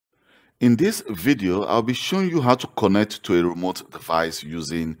In this video, I'll be showing you how to connect to a remote device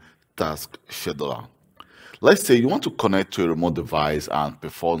using Task Scheduler. Let's say you want to connect to a remote device and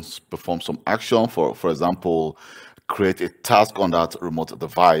perform some action, for example, create a task on that remote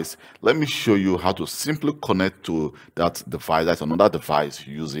device. Let me show you how to simply connect to that device, that's another device,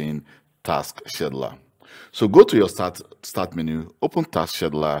 using Task Scheduler. So go to your start menu, open Task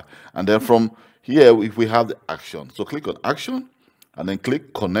Scheduler, and then from here we have the action. So click on action and then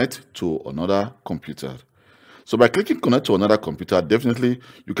click connect to another computer. So by clicking connect to another computer, definitely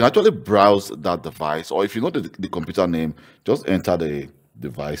you can actually browse that device, or if you know the computer name, just enter the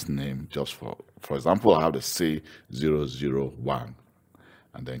device name. Just for example, I have the C001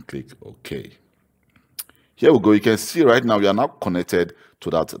 and then click OK. Here we go. You can see right now we are now connected to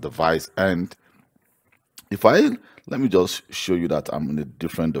that device, and if let me just show you that I'm on a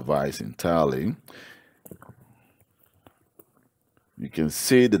different device entirely. You can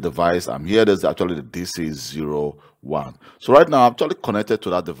see the device I'm here. There's actually the DC01. So right now I'm actually connected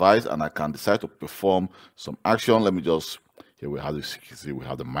to that device, and I can decide to perform some action. Let me just, here we have this, you can see we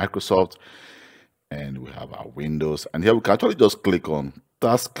have the Microsoft and we have our Windows, and here we can actually just click on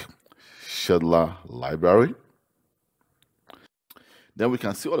Task Scheduler Library. Then we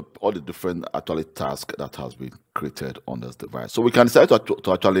can see all the different actually tasks that has been created on this device. So we can decide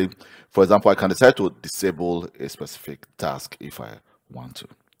to actually, for example, I can decide to disable a specific task if I want to.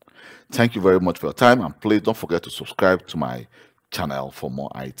 Thank you very much for your time, and please don't forget to subscribe to my channel for more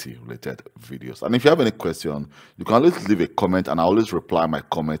IT related videos. And if you have any question, you can always leave a comment, and I always reply my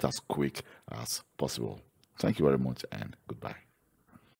comment as quick as possible. Thank you very much, and goodbye.